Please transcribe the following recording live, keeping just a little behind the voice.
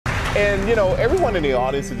And, you know, everyone in the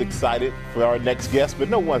audience is excited for our next guest, but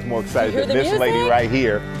no one's more excited than this lady right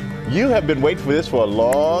here. You have been waiting for this for a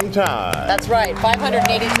long time. That's right,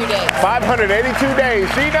 582 days. 582 days,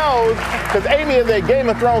 she knows, because Amy is a Game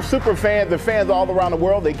of Thrones super fan. The fans all around the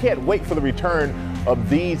world, they can't wait for the return of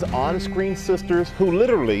these on-screen sisters who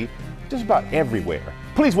literally just about everywhere.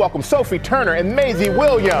 Please welcome Sophie Turner and Maisie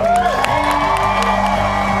Williams.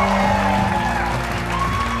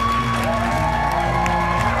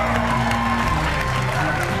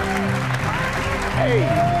 Hey.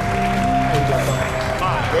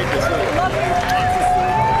 Great to see you.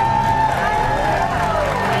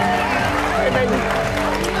 Hey, baby.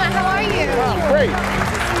 How are you? Oh, great.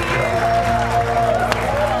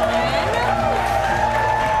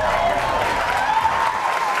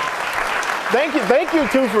 Thank you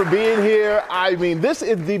two for being here. I mean, this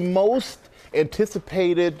is the most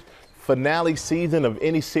anticipated finale season of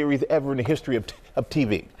any series ever in the history of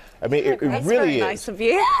TV. I mean, it really is. That's very nice of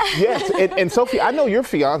you. Yes, and Sophie, I know your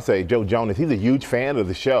fiance, Joe Jonas, he's a huge fan of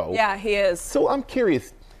the show. Yeah, he is. So I'm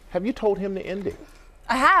curious, have you told him the ending?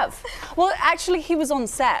 I have. Well, actually, he was on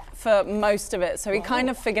set for most of it, so he kind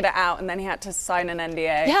of figured it out, and then he had to sign an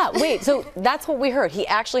NDA. Yeah, wait, so that's what we heard. He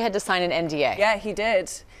actually had to sign an NDA. Yeah, he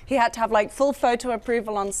did. He had to have, like, full photo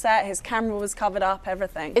approval on set. His camera was covered up,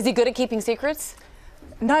 everything. Is he good at keeping secrets?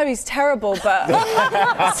 No, he's terrible, but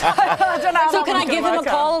I don't know. So can I give him a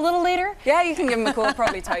call a little later? Yeah, you can give him a call. He'll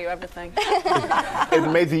probably tell you everything.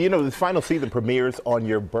 And Maisie, you know, this final season premieres on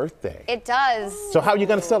your birthday. It does. So how are you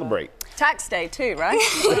going to celebrate? Tax day too, right?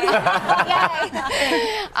 Yay.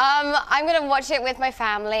 I'm going to watch it with my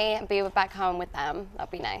family and be back home with them.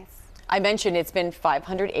 That'd be nice. I mentioned it's been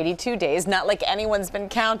 582 days, not like anyone's been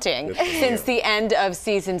counting, since the end of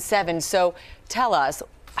season 7. So tell us,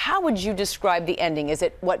 how would you describe the ending? Is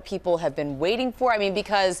it what people have been waiting for? I mean,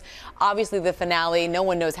 because obviously the finale, no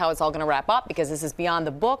one knows how it's all going to wrap up because this is beyond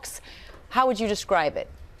the books. How would you describe it?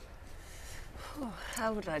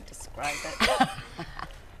 How would I describe it?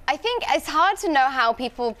 I think it's hard to know how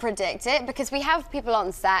people predict it because we have people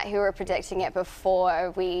on set who were predicting it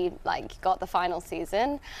before we got the final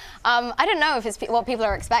season. I don't know if it's what people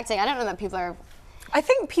are expecting. I don't know that people are. I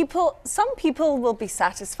think some people will be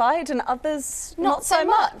satisfied and others not so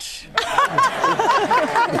much.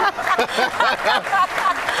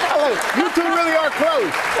 You two really are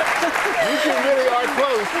close. You two really are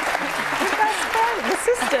close. The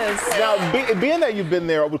sisters. Now, being that you've been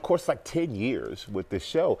there over the course of like 10 years with this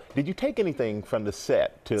show, did you take anything from the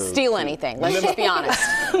set to steal anything? Let's just be honest.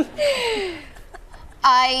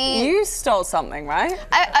 You stole something, right?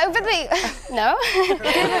 Over the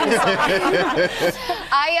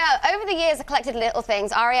years, I collected little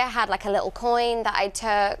things. Arya had like a little coin that I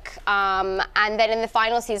took, and then in the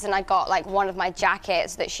final season, I got like one of my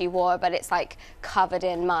jackets that she wore, but it's like covered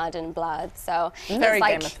in mud and blood. So very it's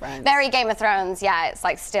like, Game of Thrones. Very Game of Thrones. Yeah, it's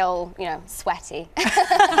like still, you know, sweaty.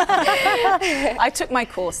 I took my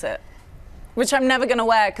corset, which I'm never going to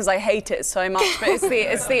wear because I hate it so much. But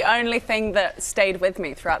it's the only thing that stayed with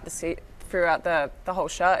me throughout the whole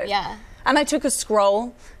show. Yeah. And I took a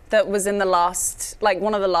scroll that was in the last, like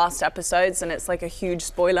one of the last episodes, and it's like a huge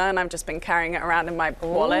spoiler, and I've just been carrying it around in my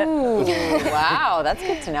wallet. Ooh, wow, that's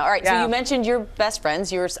good to know. All right, yeah. So you mentioned your best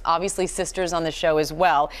friends. You're obviously sisters on the show as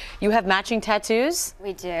well. You have matching tattoos?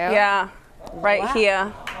 We do. Yeah, right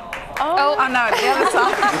here. Oh no, the other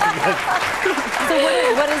side. So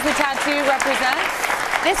what does the tattoo represent?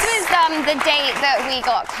 This was the date that we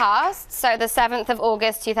got cast, so the 7th of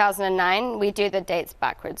August 2009. We do the dates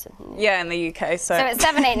backwards. Yeah, in the UK, so it's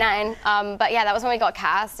 789. But yeah, that was when we got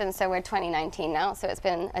cast, and so we're 2019 now, so it's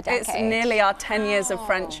been a decade. It's nearly our 10 years of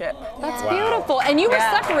friendship. That's beautiful. And you were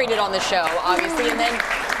separated on the show, obviously, and then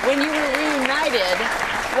when you were reunited,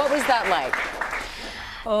 what was that like?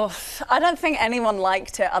 Oh, I don't think anyone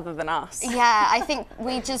liked it other than us. Yeah, I think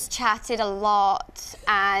we just chatted a lot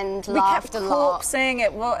and laughed a lot. Corpsing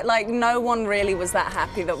it. Like no one really was that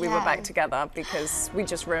happy that we were back together because we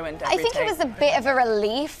just ruined everything. I think it was a bit of a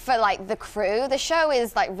relief for like the crew. The show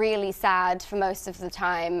is like really sad for most of the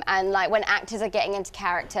time, and like when actors are getting into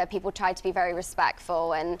character, people try to be very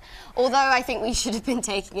respectful. And although I think we should have been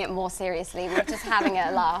taking it more seriously, we're just having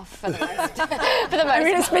a laugh for the most. I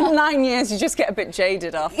mean, it's been 9 years. You just get a bit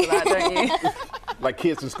jaded after that, don't you? Like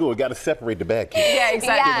kids in school, got to separate the bad kids. Yeah,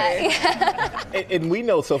 exactly. Yeah. And we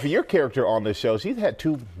know, Sophie, your character on this show, she's had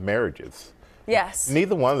 2 marriages. Yes.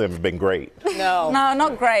 Neither one of them have been great. No. No,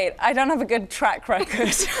 not great. I don't have a good track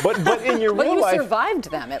record. But in your real life... But you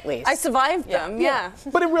survived them, at least. I survived them, yeah.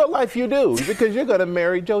 But in real life, you do, because you're going to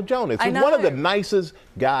marry Joe Jonas. He's one of the nicest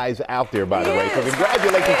guys out there, by the way. So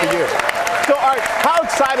congratulations to you. So, all right, how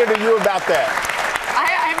excited are you about that?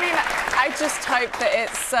 I mean, I just hope that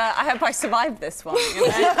it's. I hope I survive this one. You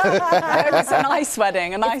know? I hope it's a nice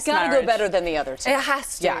wedding, a nice It's got to marriage. go better than the other two. It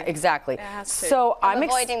has to. Yeah, exactly. It has to. So I'm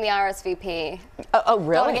avoiding the RSVP. Oh, Don't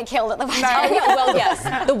really? want to get killed at the wedding. Oh, yeah, well,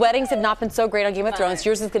 yes. The weddings have not been so great on Game of Thrones.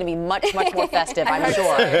 Yours is going to be much, much more festive, I'm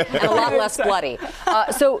sure, and a lot less bloody.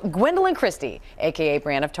 So Gwendolyn Christie, a.k.a.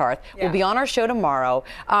 Brienne of Tarth, will be on our show tomorrow.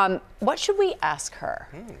 What should we ask her?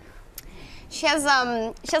 She has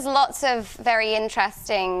lots of very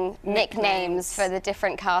interesting nicknames for the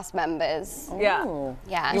different cast members. Yeah. Ooh.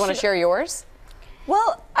 Yeah. You want to share yours?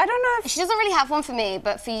 Well, I don't know if She doesn't really have one for me,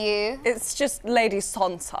 but for you. it's just Lady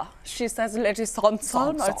Sansa. She says Lady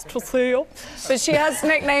Sansa. Nice to see you. But she has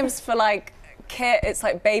nicknames for like Kit. It's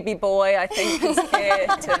like Baby Boy, I think is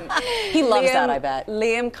Kit. And He loves that, I bet.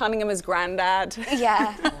 Liam Cunningham is Granddad.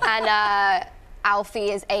 Yeah. And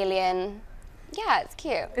Alfie is Alien. Yeah, it's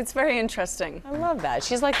cute. It's very interesting. I love that.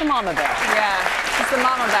 She's like the mama bear. Yeah, she's the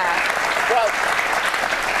mama bear. Well,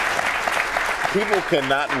 people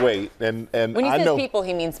cannot wait, and When he I says know people,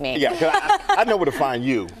 he means me. Yeah, 'cause I know where to find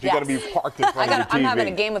you. You're gonna be parked in front of your TV. I'm having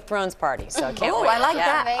a Game of Thrones party, so I can't Oh, wait. I like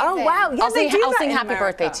Yeah. that. Oh, Amazing. wow. Yeah, I'll they sing, do I'll that sing in happy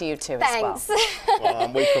birthday America. to you too Thanks. as well. Well,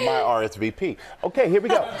 I'm waiting for my RSVP. Okay, here we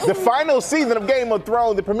go. The final season of Game of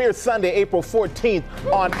Thrones. It premieres Sunday, April 14th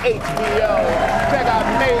on HBO. Check out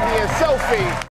Maisie and Sophie.